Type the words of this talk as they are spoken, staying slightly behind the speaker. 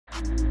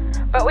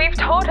But we've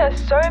told her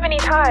so many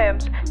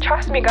times,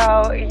 trust me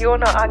girl, you're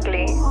not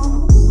ugly.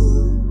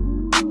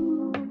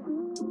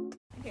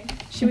 Okay.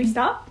 Should we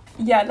start?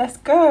 Yeah, let's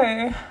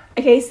go.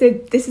 Okay, so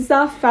this is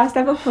our first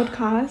ever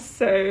podcast,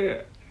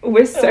 so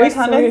we're so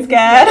kind of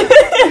scared.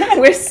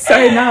 We're so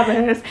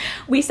nervous.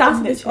 We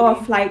started this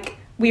off like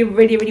we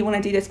really want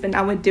to do this, but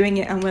now we're doing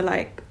it and we're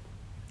like,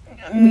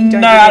 we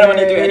don't. No, I don't want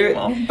to do it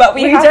anymore. But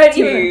we have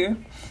to.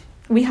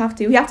 We have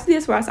to do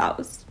this for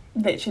ourselves.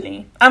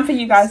 Literally, and for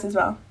you guys as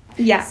well.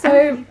 Yeah.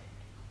 So,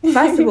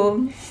 first of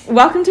all,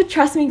 welcome to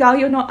Trust Me, Girl,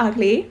 You're Not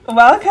Ugly.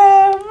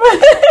 Welcome.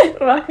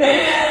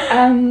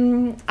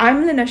 Welcome.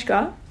 I'm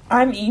Linushka.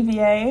 I'm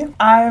EVA.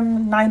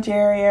 I'm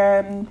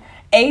Nigerian,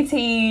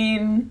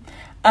 18,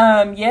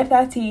 year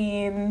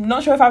 13.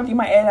 Not sure if I'm doing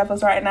my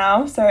A-levels right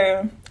now,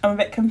 so I'm a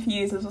bit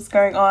confused with what's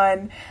going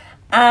on.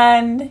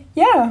 And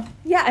yeah,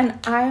 and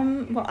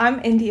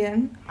I'm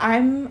Indian.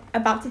 I'm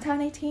about to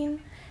turn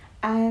 18,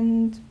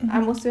 and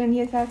I'm also in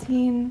year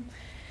 13.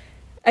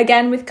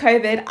 Again with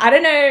COVID, I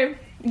don't know.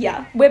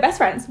 Yeah, we're best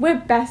friends.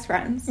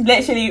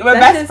 Literally, we're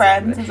best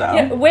friends as well.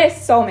 Yeah, we're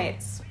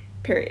soulmates.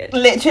 Period.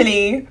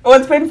 Literally, or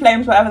twin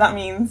flames, whatever that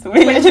means.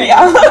 We literally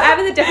are.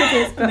 Whatever the difference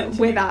is, but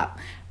we're that.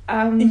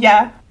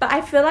 Yeah. But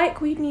I feel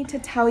like we need to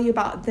tell you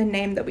about the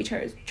name that we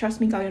chose. Trust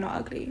Me, Girl, You're Not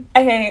Ugly.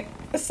 Okay,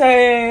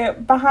 so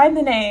behind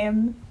the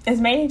name is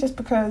mainly just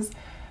because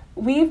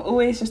we've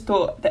always just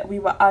thought that we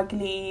were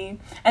ugly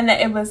and that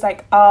it was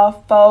like our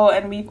fault,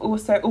 and we've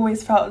also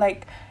always felt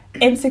like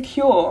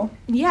insecure.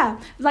 Yeah,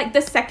 like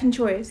the second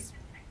choice.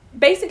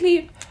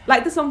 Basically,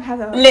 like the song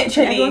Heather.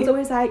 Literally. Everyone's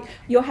always like,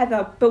 you're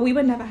Heather, but we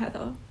were never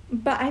Heather.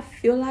 But I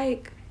feel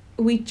like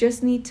we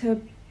just need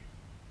to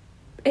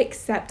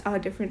accept our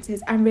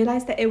differences and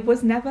realize that it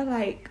was never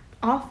like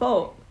our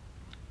fault.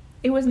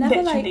 It was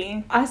never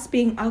like us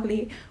being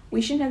ugly.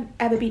 We shouldn't have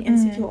ever been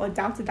insecure or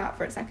doubted that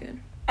for a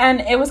second.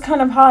 And it was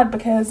kind of hard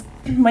because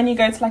when you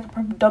go to like a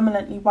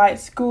predominantly white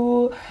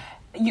school,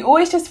 you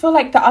always just feel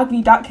like the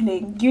ugly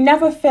duckling. You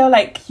never feel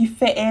like you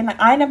fit in. Like,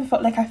 I never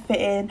felt like I fit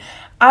in.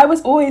 I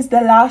was always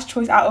the last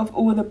choice out of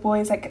all the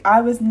boys. Like,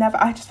 I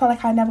just felt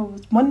like I never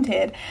was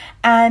wanted.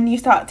 And you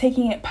start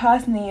taking it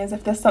personally as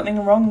if there's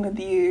something wrong with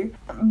you.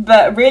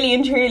 But really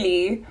and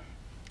truly,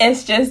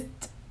 it's just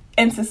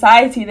in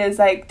society there's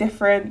like there's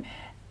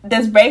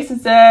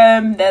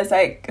racism, there's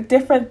like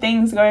different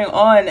things going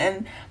on,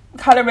 and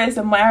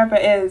colorism, wherever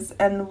it is,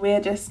 and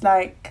we're just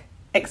like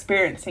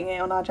experiencing it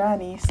on our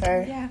journey.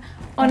 So yeah,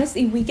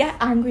 honestly, we get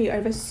angry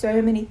over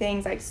so many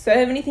things. Like,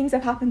 so many things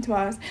have happened to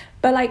us,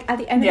 but like at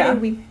the end of the day,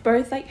 we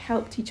both like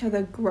helped each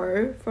other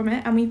grow from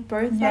it, and we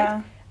both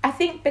like, I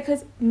think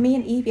because me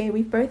and EVA,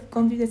 we've both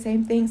gone through the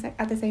same things like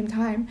at the same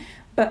time,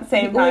 but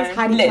we always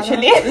had each other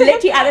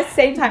literally at the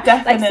same time.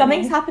 Definitely. Like,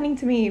 something's happening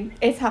to me,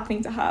 it's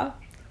happening to her.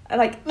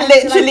 Like,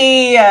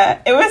 literally,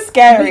 it was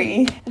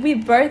scary. We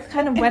both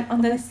kind of went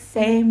on the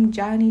same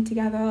journey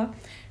together.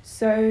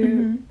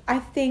 So I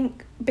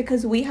think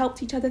because we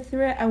helped each other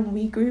through it, and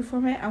we grew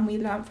from it, and we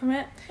learned from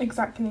it.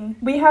 Exactly.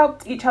 We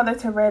helped each other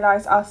to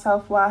realise our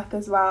self-worth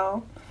as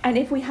well. And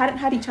if we hadn't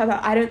had each other,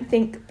 I don't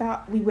think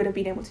that we would have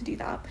been able to do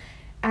that.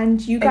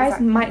 And you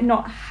guys might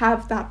not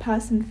have that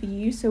person for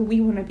you, so we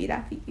want to be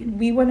there for you.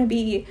 We want to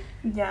be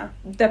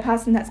the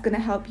person that's going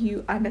to help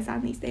you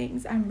understand these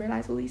things and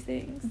realise all these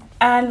things.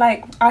 And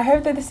like, I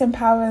hope that this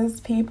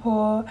empowers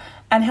people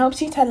and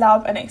helps you to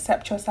love and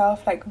accept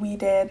yourself like we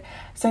did,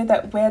 so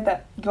that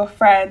we're your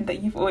friend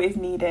that you've always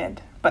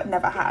needed but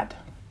never had.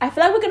 I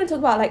feel like we're going to talk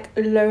about like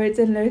loads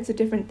and loads of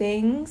different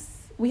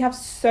things. We have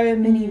so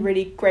many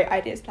really great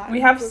ideas planned.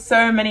 We have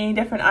so many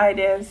different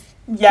ideas.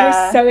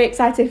 Yeah. We're so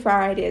excited for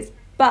our ideas.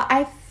 But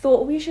I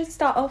thought we should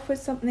start off with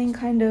something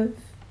kind of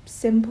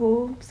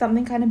simple,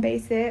 something kind of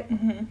basic.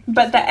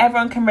 But that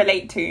everyone can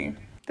relate to.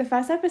 The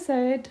first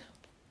episode,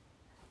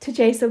 to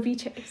chase or be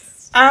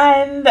chased.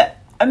 And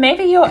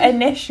maybe your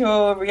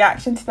initial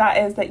reaction to that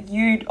is that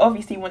you'd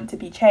obviously want to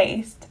be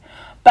chased.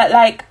 But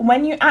like,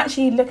 when you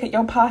actually look at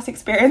your past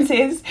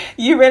experiences,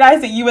 you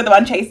realise that you were the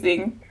one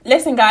chasing.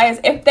 Listen guys,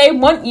 if they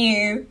want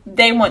you,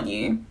 they want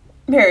you.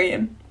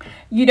 Period.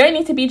 You don't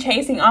need to be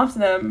chasing after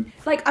them.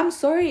 Like, I'm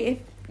sorry if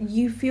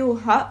you feel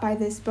hurt by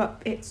this,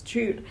 but it's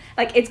true.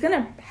 Like, it's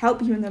gonna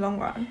help you in the long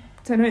run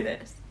to know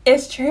this.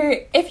 It's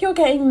true. If you're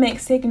getting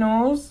mixed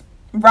signals,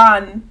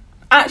 run.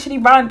 Actually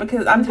run,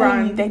 because I'm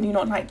telling you, they do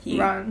not like you.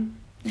 Run.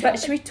 But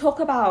should we talk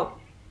about,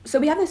 so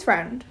we have this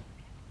friend.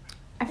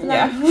 I feel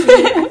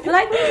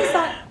like we just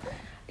start,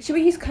 should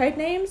we use code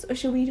names or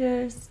should we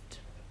just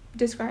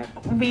describe?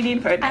 We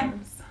need code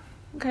names.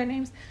 Code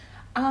names.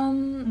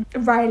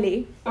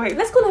 Riley. Wait.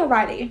 Let's call her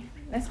Riley.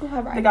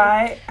 The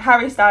guy,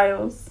 Harry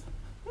Styles.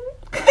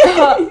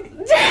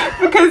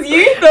 Because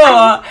you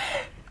thought,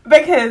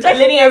 because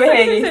Linny over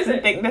here used to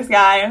think this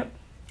guy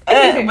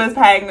was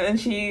paying, and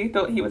she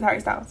thought he was Harry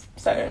Styles.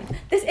 So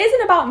this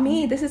isn't about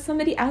me, this is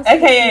somebody else.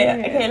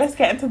 Okay, let's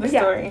get into the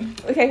story.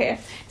 Okay,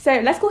 so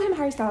let's call him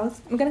Harry Styles.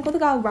 I'm gonna call the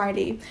girl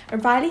Riley.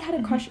 Riley had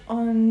a crush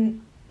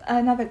on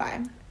another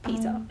guy,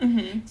 Peter.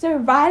 Mm-hmm. So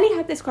Riley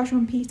had this crush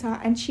on Peter,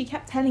 and she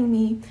kept telling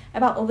me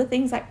about all the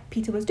things that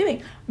Peter was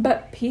doing,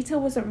 but Peter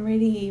wasn't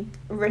really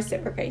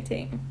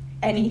reciprocating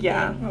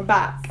anything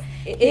back.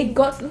 It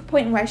got to the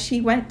point where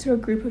she went to a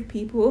group of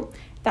people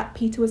that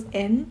Peter was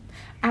in,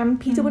 and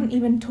Peter wouldn't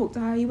even talk to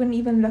her. He wouldn't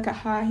even look at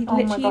her. He'd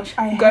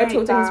literally go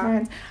talk to his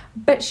friends.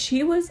 But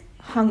she was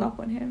hung up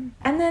on him.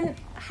 And then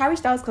Harry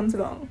Styles comes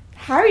along.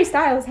 Harry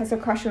Styles has a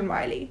crush on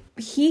Riley.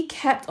 He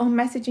kept on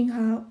messaging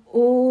her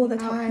all the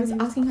time. He was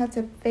asking her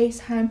to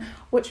FaceTime,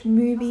 watch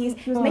movies.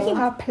 He was making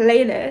her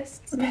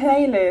playlists.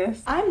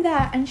 I'm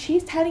there, and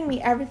she's telling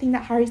me everything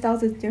that Harry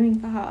Styles is doing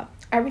for her.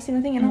 Every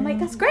single thing. And I'm like,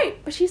 that's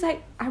great. But she's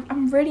like,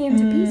 I'm really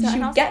into Peter. She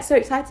would get so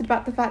excited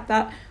about the fact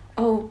that,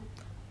 oh,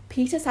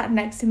 Peter sat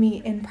next to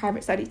me in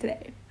private study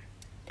today.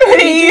 Please.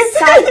 He just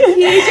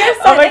sat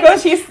oh my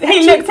gosh, he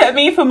looked at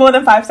me for more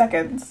than 5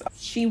 seconds.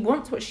 She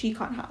wants what she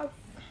can't have.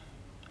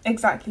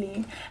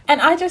 Exactly.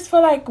 And I just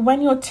feel like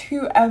when you're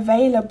too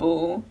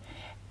available,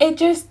 it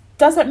just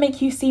doesn't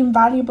make you seem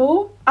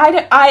valuable. I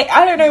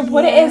don't know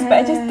what it is,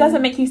 but it just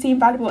doesn't make you seem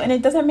valuable, and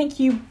it doesn't make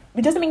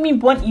me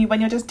want you when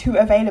you're just too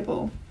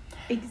available.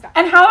 Exactly.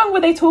 And how long were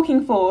they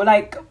talking for?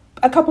 Like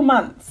a couple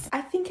months?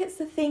 I think it's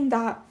the thing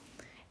that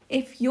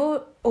if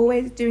you're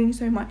always doing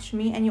so much for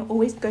me and you're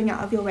always going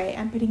out of your way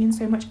and putting in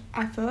so much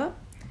effort,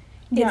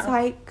 it's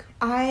like,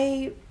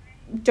 I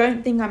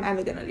don't think I'm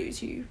ever gonna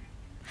lose you.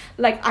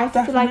 Like, I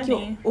feel like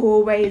you're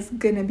always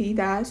gonna be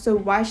there, so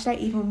why should I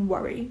even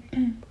worry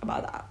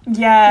about that?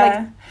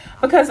 Yeah,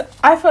 because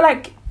I feel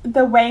like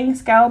the weighing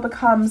scale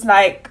becomes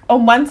like,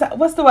 on one side,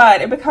 what's the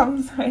word? It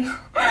becomes like,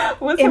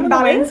 what's the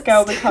weighing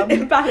scale becomes?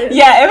 Imbalanced.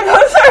 Yeah,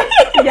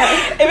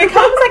 it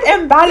becomes like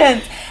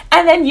imbalanced.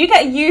 And then you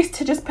get used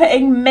to just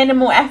putting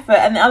minimal effort,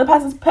 and the other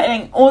person's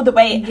putting all the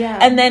weight. Yeah.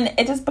 And then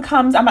it just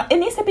becomes, it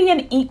needs to be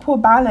an equal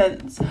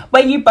balance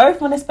where you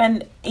both want to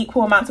spend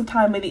equal amounts of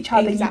time with each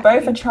other. Exactly. You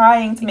both are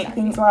trying to make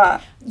things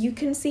work. You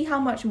can see how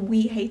much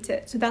we hate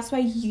it. So that's why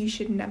you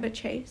should never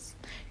chase.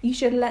 You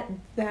should let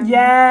them.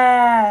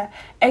 Yeah,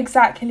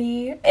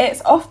 exactly.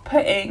 It's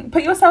off-putting.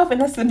 Put yourself in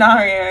the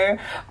scenario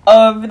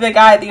of the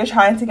guy that you're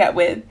trying to get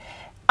with.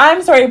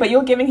 I'm sorry, but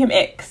you're giving him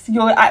icks.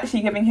 You're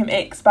actually giving him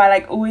icks by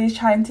like always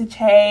trying to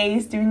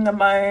chase, doing the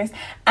most.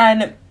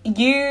 And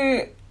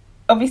you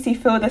obviously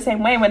feel the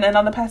same way when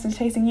another person's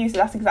chasing you. So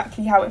that's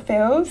exactly how it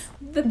feels.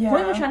 The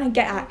point we're trying to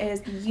get at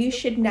is you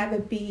should never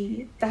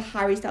be the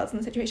Harry Styles in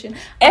the situation.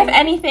 If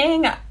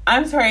anything,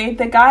 I'm sorry,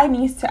 the guy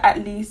needs to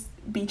at least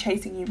be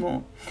chasing you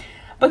more.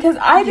 Because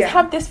I just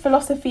have this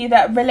philosophy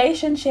that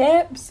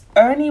relationships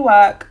only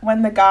work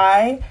when the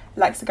guy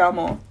likes the girl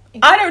more.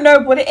 I don't know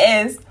what it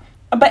is,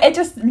 but it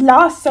just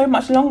lasts so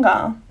much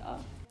longer.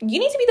 You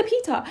need to be the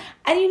Peter,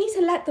 and you need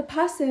to let the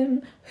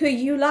person who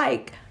you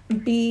like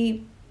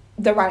be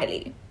the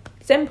Riley.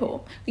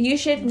 Simple. You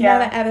should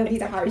never ever be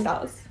the Harry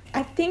Styles.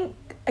 I think,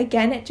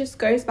 again, it just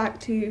goes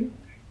back to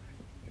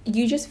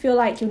you just feel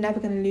like you're never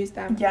going to lose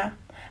them. Yeah.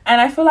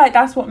 And I feel like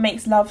that's what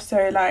makes love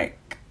so,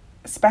 like,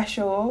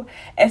 special.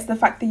 It's the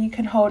fact that you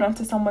can hold on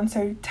to someone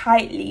so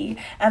tightly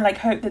and, like,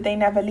 hope that they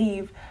never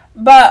leave.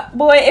 But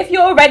boy, if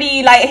you're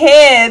already like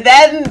here,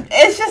 then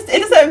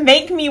it doesn't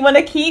make me want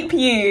to keep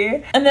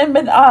you. And then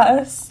with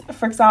us,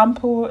 for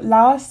example,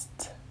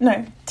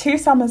 2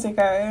 summers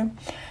ago,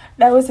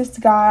 there was this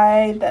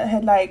guy that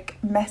had like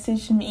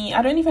messaged me.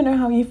 I don't even know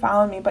how he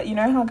found me, but you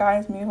know how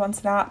guys move on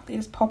Snap, they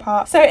just pop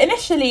up. So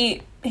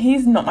initially,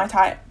 he's not my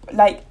type,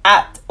 like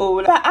at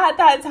all. But at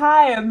that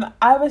time,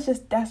 I was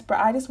just desperate.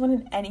 I just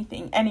wanted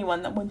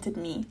anyone that wanted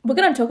me. We're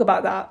gonna talk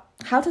about that.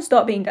 How to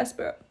stop being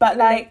desperate. But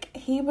like,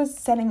 he was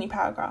sending me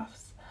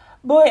paragraphs.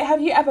 Boy, have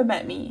you ever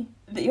met me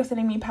that you're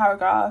sending me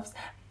paragraphs?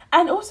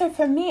 And also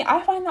for me,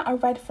 I find that a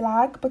red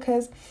flag,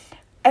 because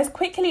as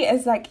quickly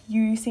as like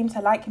you seem to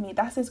like me,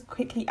 that's as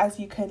quickly as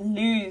you can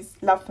lose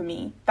love for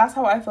me. That's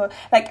how I feel.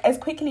 Like, as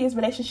quickly as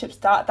relationships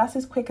start, that's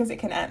as quick as it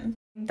can end.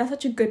 That's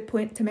such a good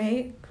point to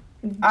make.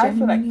 I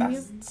feel like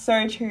that's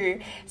so true.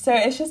 So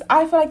it's just,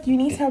 I feel like you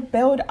need to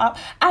build up,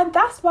 and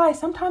that's why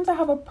sometimes I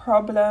have a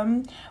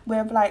problem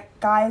with like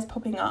guys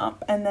popping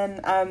up and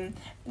then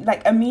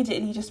like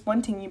immediately just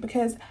wanting you,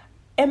 because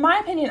in my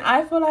opinion,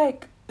 I feel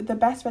like the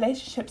best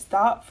relationships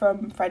start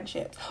from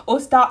friendships or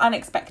start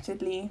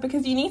unexpectedly,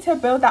 because you need to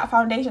build that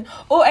foundation.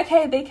 Or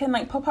okay, they can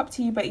like pop up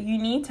to you, but you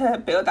need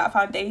to build that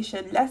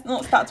foundation. Let's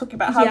not start talking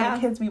about how many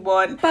kids we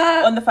want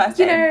on the first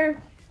day. You know,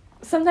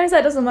 sometimes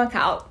that doesn't work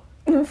out.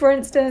 For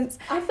instance,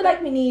 I feel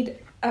like we need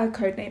a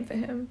code name for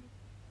him.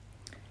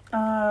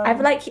 I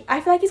feel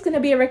like he's gonna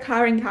be a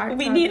recurring character.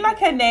 We need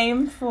like a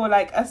name for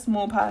like a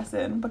small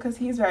person, because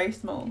he's very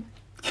small.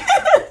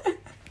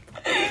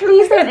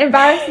 Please don't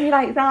embarrass me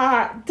like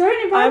that.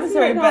 Don't embarrass me. I'm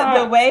sorry, like that.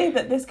 but the way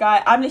that this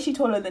guy, I'm literally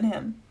taller than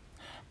him,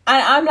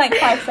 and I'm like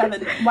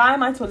 5'7". Why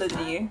am I taller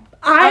than you?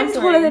 I'm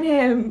taller than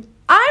him.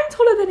 Please.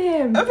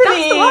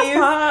 That's the worst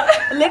part.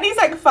 Lily's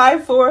like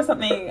 5'4" or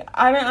something.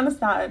 I don't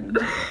understand.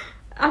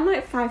 I'm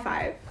like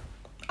 5'5".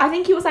 I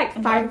think he was like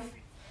 5.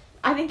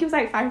 I think he was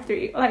like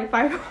 5'3", or like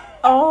 5.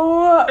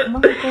 Oh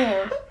my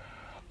god.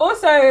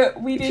 Also,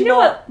 we Do do you know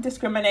not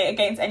discriminate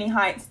against any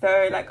heights,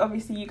 though. Like,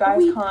 obviously, you guys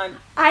can't.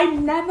 I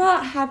never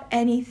have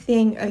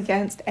anything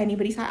against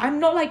anybody's height. I'm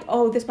not like,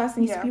 oh, this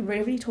person needs to Yeah. be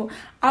really, really tall.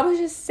 I was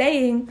just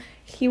saying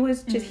he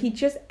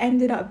just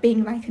ended up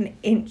being like an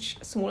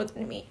inch smaller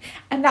than me,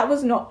 and that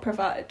was not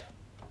preferred.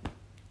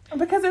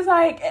 Because it's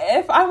like,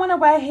 if I want to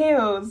wear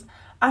heels,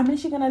 I'm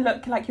literally gonna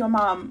look like your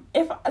mum.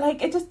 If,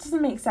 like, it just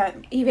doesn't make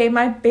sense. Eve,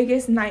 my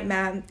biggest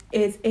nightmare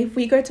is if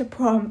we go to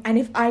prom and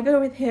if I go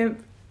with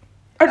him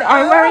and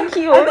I'm wearing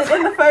heels. And then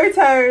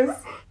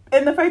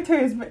in the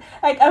photos,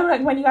 like, oh,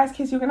 like, when you guys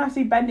kiss, you're gonna have to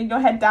be bending your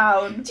head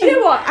down. Do you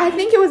know what? I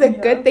think it was a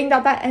good thing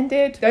that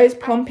ended. Those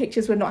prom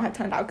pictures would not have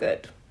turned out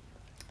good.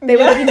 They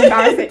would have been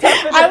embarrassing.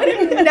 I would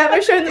have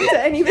never shown them to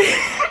anybody.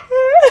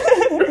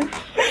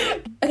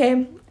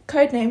 Okay,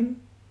 code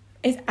name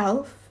is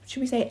Elf.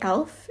 Should we say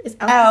Elf? Is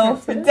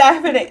Elf, offensive?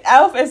 definitely.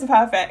 Elf is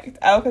perfect.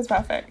 Elf is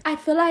perfect. I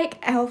feel like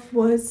Elf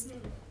was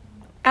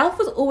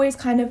always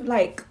kind of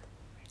like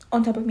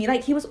on top of me.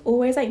 Like, he was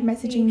always like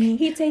messaging me.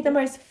 He'd say the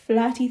most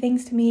flirty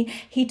things to me.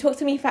 He talked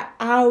to me for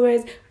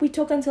hours. We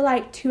talked until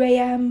like 2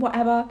 a.m,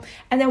 whatever.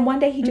 And then one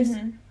day he just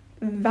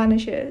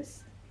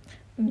vanishes.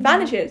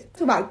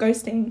 Talk about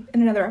ghosting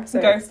in another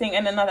episode. Ghosting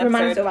in another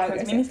Remind us episode. about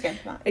because we ghosting. need to get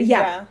into that.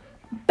 Yeah.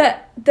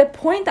 But the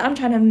point that I'm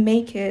trying to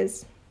make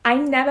is I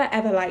never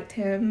ever liked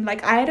him.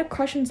 Like, I had a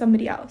crush on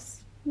somebody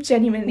else.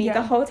 Genuinely,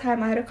 the whole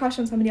time I had a crush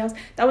on somebody else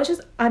that was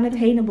just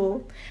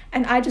unattainable,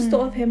 and I just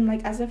thought of him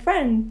like as a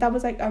friend that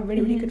was like a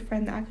really really good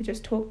friend that I could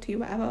just talk to,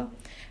 whatever.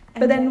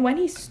 But then when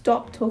he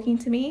stopped talking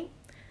to me,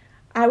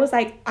 I was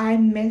like, I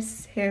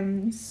miss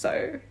him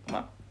so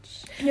much.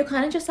 You're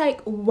kind of just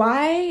like,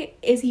 why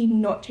is he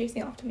not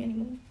chasing after me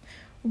anymore?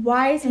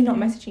 Why is he not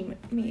messaging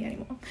me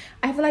anymore?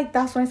 I feel like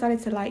that's when I started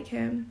to like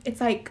him. It's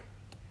like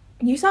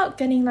you start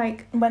getting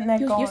like When they're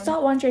gone. you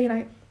start wondering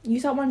like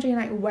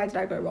where did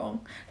I go wrong?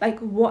 Like,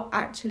 what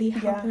actually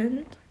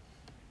happened?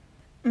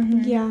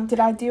 Yeah. Did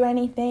I do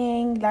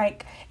anything?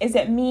 Like, is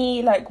it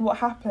me? Like, what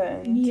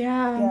happened?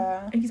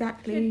 Yeah.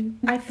 Exactly.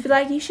 I feel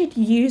like you should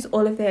use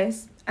all of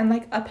this and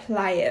like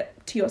apply it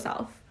to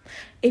yourself.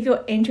 If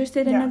you're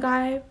interested in a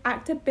guy,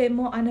 act a bit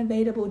more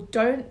unavailable.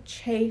 Don't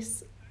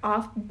chase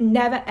after.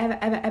 Never ever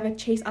ever ever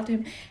chase after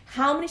him.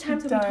 How many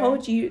times have we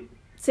told you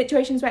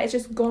situations where it's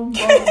just gone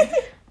wrong?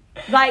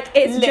 Like,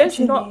 it's just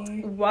not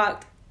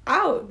worked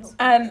out.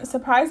 And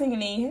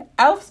surprisingly,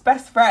 Elf's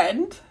best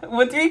friend,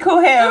 what do we call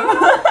him?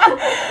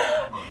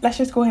 Let's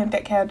just call him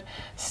Dickhead.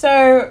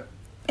 So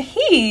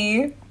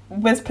he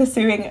was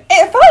pursuing,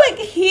 it felt like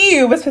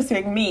he was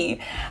pursuing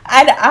me,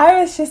 and I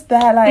was just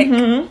there like,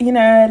 you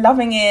know,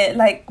 loving it.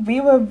 Like,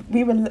 we were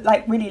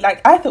like really,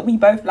 like, I thought we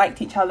both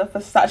liked each other for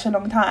such a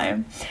long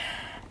time,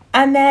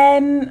 and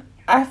then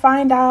I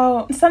find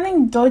out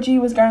something dodgy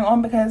was going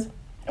on, because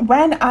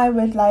when I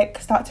would like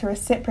start to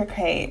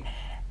reciprocate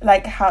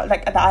like how,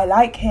 like, that I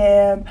like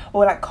him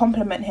or like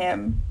compliment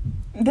him,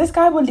 this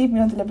guy will leave me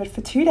undelivered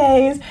for 2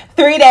 days,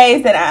 3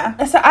 days dinner.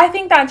 So I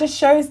think that just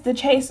shows the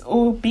chase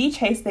or be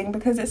chase thing,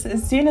 because it's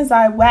as soon as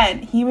I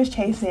went, he was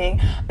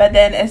chasing, but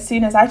then as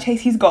soon as I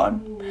chase, he's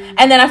gone.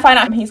 And then I find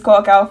out he's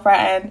got a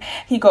girlfriend,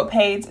 he got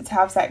paid to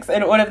have sex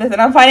and all of this,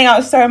 and I'm finding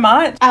out so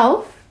much.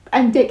 Elf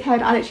and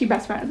Dickhead are literally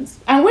best friends,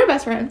 and we're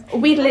best friends.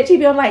 We'd literally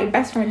be on like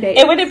best friend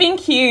dates. It would have been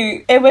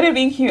cute,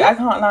 I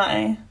can't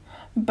lie,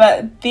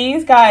 but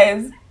these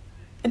guys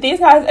are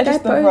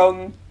just the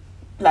wrong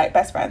like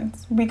best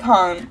friends. We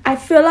can't. I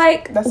feel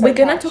like we're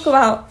gonna trash.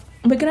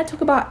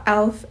 talk about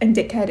Elf and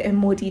Dickhead in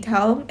more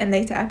detail in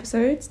later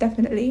episodes,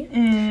 definitely.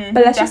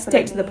 But let's just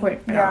stick to the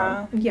point for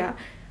now. Yeah.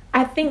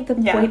 I think the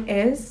point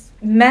is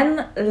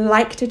men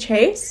like to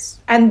chase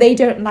and they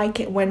don't like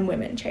it when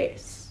women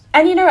chase.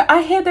 And you know,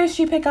 I hear those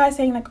stupid guys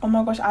saying like, oh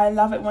my gosh, I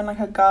love it when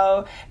like a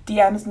girl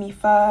DMs me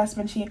first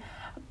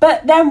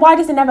but then why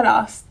does it never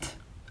last?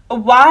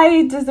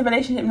 Why does the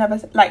relationship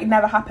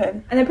never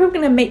happen? And they're probably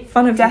going to make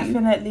fun of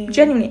Definitely. you.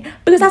 Genuinely.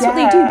 Because that's what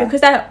they do. Because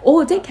they're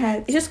all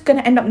dickheads. It's just going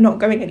to end up not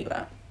going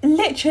anywhere.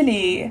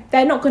 Literally.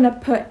 They're not going to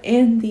put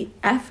in the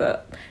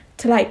effort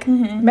to like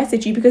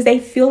message you because they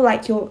feel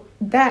like you're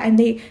there and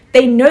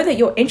they know that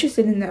you're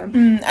interested in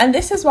them. And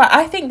this is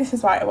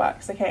why it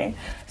works, okay?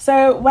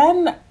 So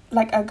when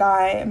like a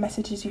guy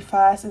messages you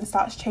first and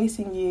starts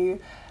chasing you,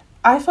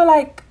 I feel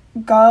like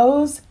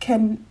girls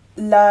can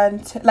learn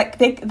to like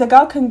the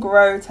girl can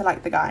grow to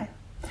like the guy.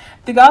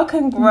 The girl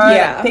can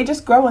grow, they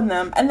just grow on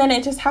them, and then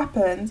it just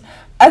happens.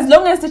 As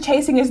long as the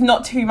chasing is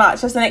not too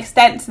much, just an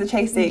extent to the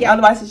chasing,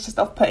 otherwise it's just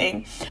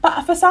off-putting.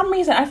 But for some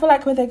reason, I feel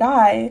like with a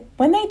guy,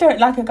 when they don't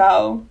like a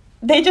girl,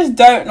 they just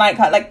don't like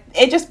her. Like,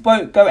 it just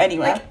won't go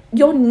anywhere. Like,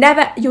 you're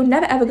never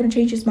ever going to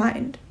change his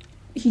mind.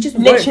 He just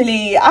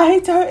literally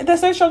won't. They're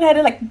so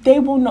strong-headed, like, they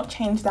will not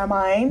change their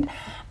mind.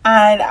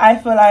 And I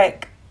feel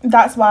like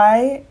that's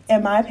why,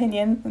 in my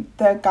opinion,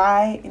 the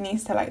guy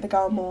needs to like the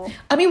girl more.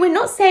 I mean, we're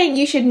not saying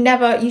you should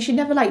never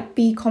like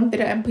be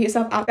confident and put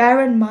yourself out.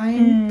 Bear in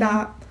mind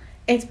that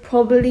it's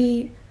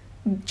probably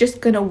just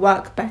gonna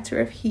work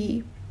better if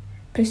he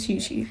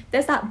pursues you.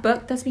 There's that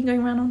book that's been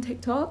going around on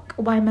TikTok,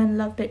 Why Men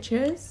Love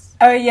Bitches.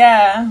 Oh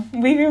yeah,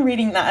 we've been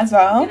reading that as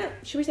well.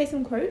 Should we say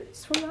some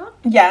quotes from that?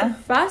 Yeah. The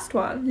first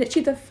one,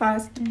 literally the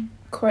first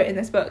quote in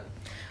this book,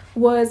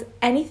 was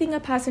anything a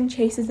person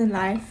chases in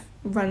life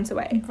runs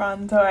away.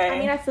 Runs away. I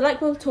mean, I feel like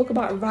we'll talk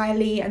about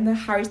Riley and the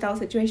Harry Styles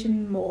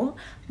situation more,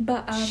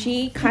 but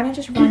she kind of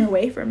just ran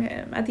away from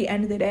him at the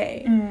end of the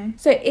day.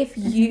 So if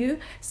you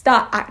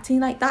start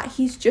acting like that,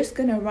 he's just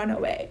gonna run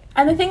away.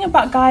 And the thing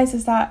about guys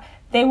is that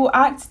they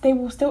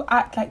will still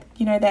act like,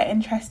 you know, they're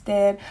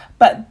interested,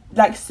 but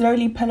like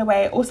slowly pull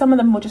away, or some of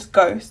them will just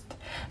ghost.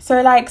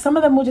 So like some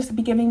of them will just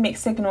be giving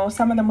mixed signals,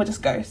 some of them will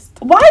just ghost.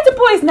 Why do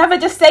boys never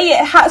just say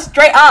it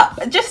straight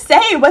up? Just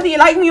say whether you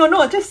like me or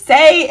not, just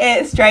say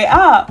it straight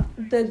up.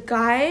 The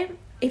guy,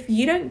 if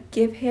you don't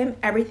give him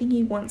everything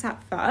he wants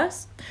at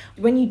first,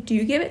 when you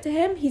do give it to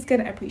him, he's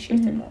gonna appreciate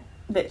it more.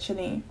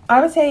 Literally.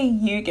 I would say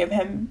you give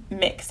him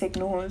mixed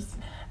signals.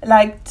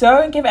 Like,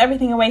 don't give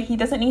everything away. He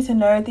doesn't need to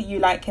know that you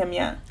like him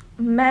yet.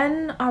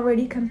 Men are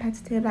really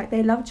competitive. Like,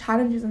 they love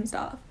challenges and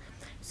stuff.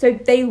 So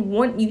they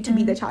want you to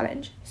be the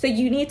challenge. So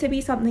you need to be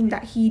something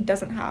that he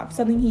doesn't have,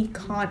 something he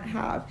can't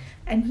have,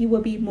 and he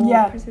will be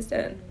more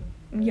persistent.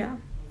 Yeah.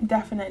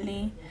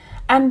 Definitely.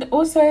 And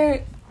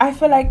also, I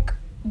feel like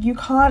you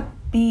can't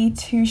be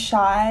too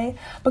shy,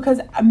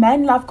 because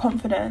men love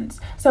confidence.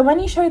 So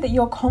when you show that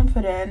you're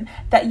confident,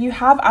 that you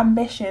have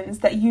ambitions,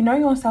 that you know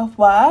your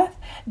self-worth,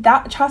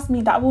 that, trust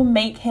me, that will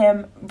make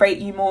him rate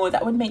you more.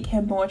 That would make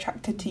him more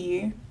attracted to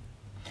you.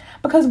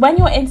 Because when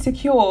you're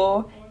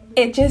insecure,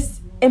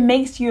 it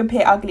makes you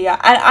appear uglier.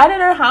 And I don't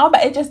know how,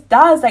 but it just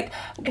does. Like,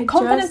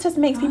 confidence just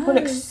makes people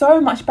look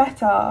so much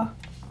better.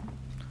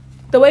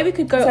 The way we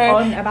could go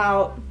on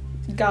about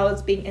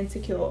girls being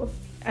insecure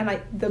and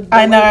like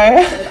I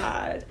know. So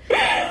bad.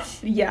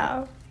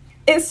 Yeah.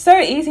 It's so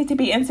easy to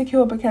be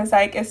insecure because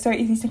like it's so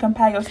easy to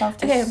compare yourself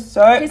to there's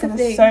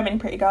so many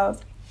pretty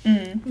girls.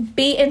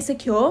 Be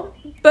insecure,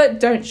 but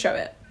don't show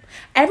it.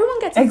 Everyone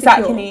gets insecure.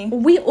 Exactly.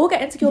 We all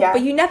get insecure, but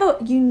you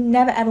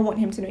never ever want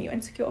him to know you're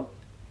insecure.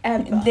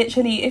 Ever.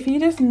 Literally, if you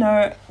just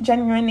know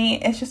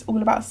genuinely, it's just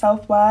all about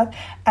self-worth,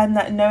 and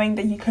that knowing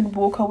that you can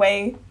walk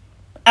away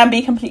and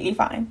be completely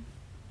fine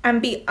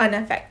and be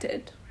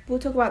unaffected. We'll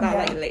talk about that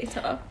like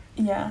later.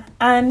 Yeah.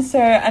 And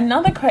so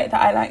another quote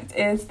that I liked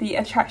is the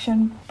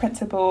attraction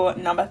principle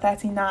number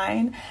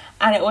 39,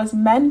 and it was,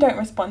 men don't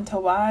respond to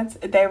words,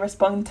 they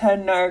respond to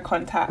no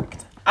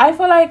contact. I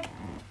feel like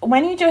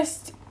when you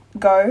just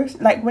go,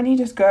 like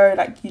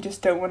you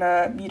just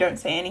you don't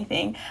say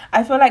anything,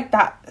 I feel like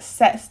that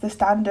sets the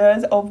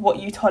standards of what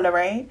you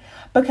tolerate.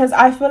 Because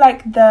I feel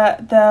like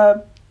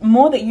the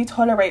more that you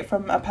tolerate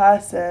from a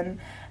person,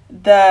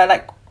 the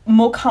like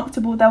more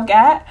comfortable they'll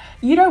get.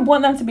 You don't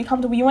want them to be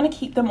comfortable, you want to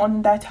keep them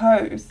on their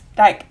toes,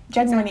 like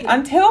genuinely,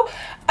 until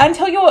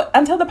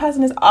the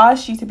person has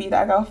asked you to be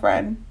their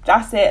girlfriend.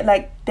 That's it.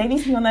 Like, they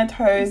need to be on their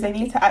toes. They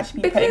need to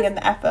actually be putting in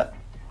the effort.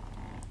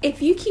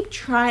 If you keep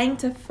trying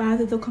to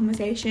further the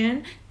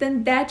conversation,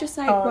 then they're just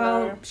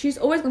like, she's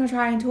always going to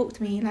try and talk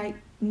to me. Like,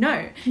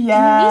 no. You need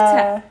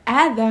to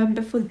air them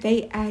before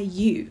they air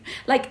you.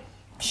 Like,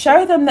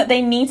 show them that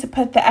they need to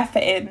put the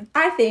effort in.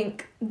 I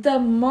think the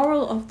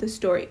moral of the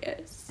story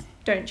is,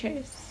 don't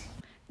chase.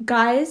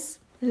 Guys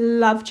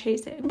love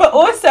chasing. But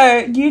also,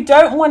 you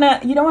don't want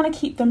to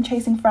keep them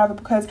chasing forever,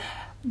 because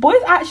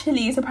boys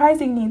actually,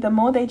 surprisingly, the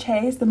more they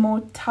chase, the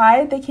more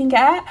tired they can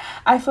get.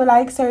 I feel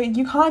like, so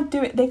you can't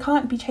do it. They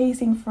can't be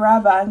chasing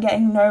forever and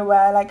getting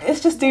nowhere. Like, it's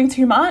just doing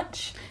too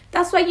much.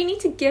 That's why you need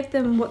to give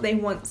them what they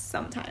want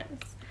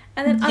sometimes.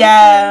 And then other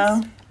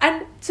times,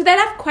 and so they're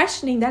left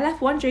questioning. They're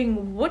left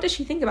wondering, what does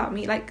she think about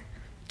me? Like,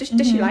 does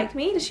she like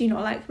me? Does she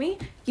not like me?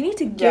 You need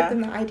to give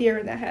them that idea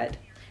in their head.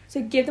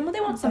 So give them what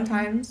they want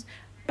sometimes,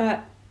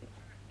 but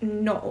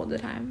not all the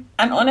time.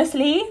 And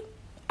honestly,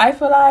 I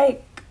feel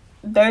like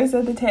those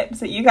are the tips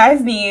that you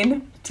guys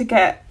need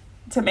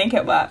to make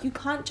it work. You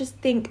can't just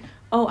think,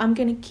 oh, I'm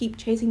going to keep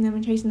chasing them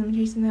and chasing them and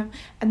chasing them,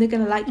 and they're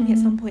going to like me at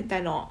some point.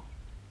 They're not.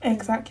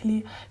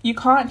 Exactly. You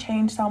can't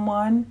change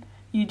someone.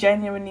 You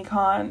genuinely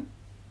can't.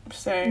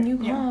 So you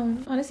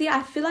can't. Honestly,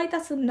 I feel like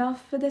that's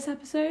enough for this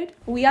episode.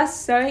 We are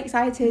so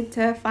excited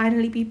to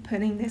finally be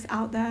putting this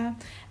out there,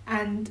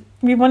 and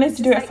we wanted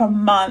to do it for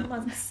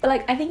months. But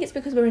like, I think it's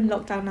because we're in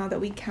lockdown now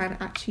that we can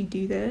actually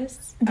do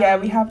this. Yeah,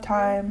 we have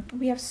time.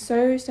 We have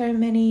so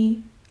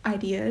many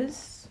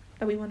ideas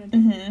that we want to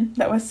do.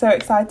 That we're so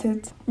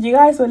excited. You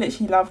guys will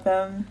literally love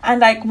them, and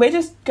like, we're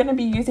just gonna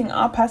be using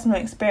our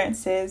personal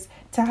experiences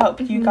to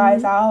help you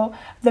guys out,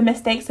 the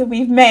mistakes that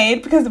we've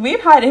made, because we've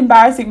had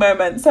embarrassing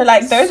moments. So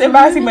like, those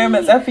embarrassing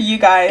moments are for you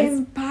guys.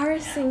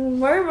 Embarrassing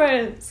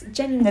moments,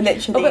 genuinely.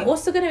 Literally. But we're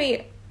also gonna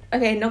be,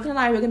 okay, not gonna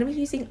lie, we're gonna be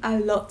using a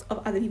lot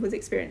of other people's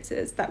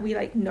experiences that we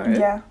like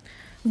know.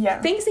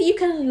 Yeah. Things that you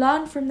can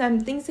learn from them,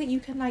 things that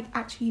you can like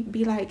actually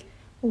be like,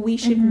 we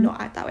should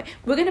not act that way.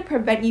 We're gonna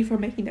prevent you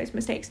from making those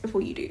mistakes before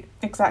you do.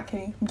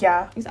 Exactly.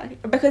 Yeah. Exactly.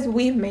 Because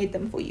we've made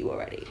them for you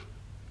already.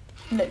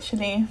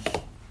 Literally.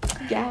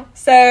 Yeah.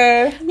 So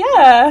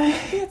yeah,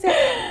 That's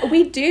it.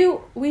 We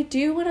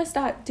do want to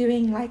start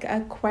doing like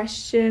a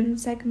question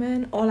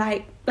segment, or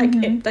like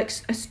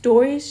a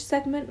stories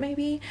segment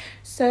maybe.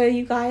 So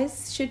you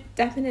guys should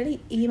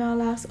definitely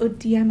email us or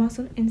DM us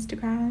on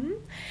Instagram.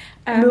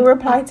 we'll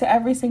reply to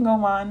every single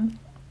one.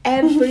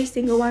 Every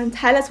single one.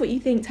 Tell us what you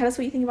think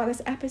about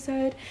this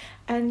episode,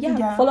 and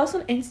follow us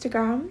on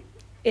Instagram.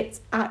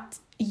 It's at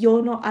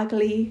You're Not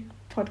Ugly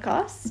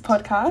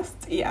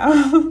podcast. Yeah.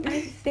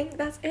 I think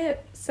that's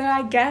it. So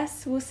I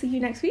guess we'll see you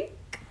next week.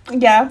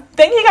 Yeah,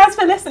 thank you guys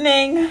for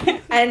listening.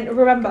 And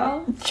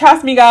remember,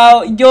 trust me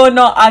girl, you're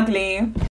not ugly.